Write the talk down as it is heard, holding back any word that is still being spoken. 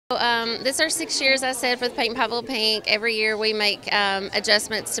This is our 6 years, I said, for the Paint Pikeville Pink. Every year we make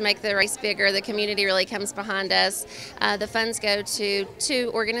adjustments to make the race bigger. The community really comes behind us. The funds go to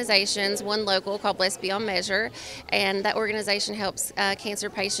two organizations, one local called Blessed Beyond Measure, and that organization helps cancer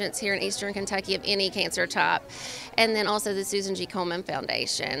patients here in Eastern Kentucky of any cancer type, and then also the Susan G. Komen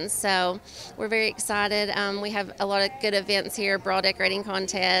Foundation. So we're very excited. We have a lot of good events here: bra decorating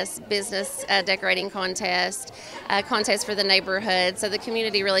contest, business decorating contest, contest for the neighborhood. So the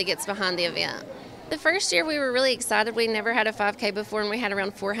community really gets behind the event. The first year we were really excited. We never had a 5K before, and we had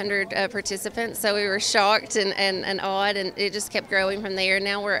around 400 participants, so we were shocked and awed, and it just kept growing from there.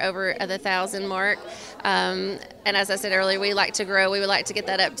 Now we're over the 1,000 mark, and as I said earlier, we like to grow. We would like to get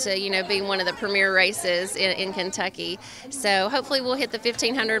that up to being one of the premier races in Kentucky. So hopefully we'll hit the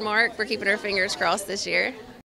 1,500 mark. We're keeping our fingers crossed this year.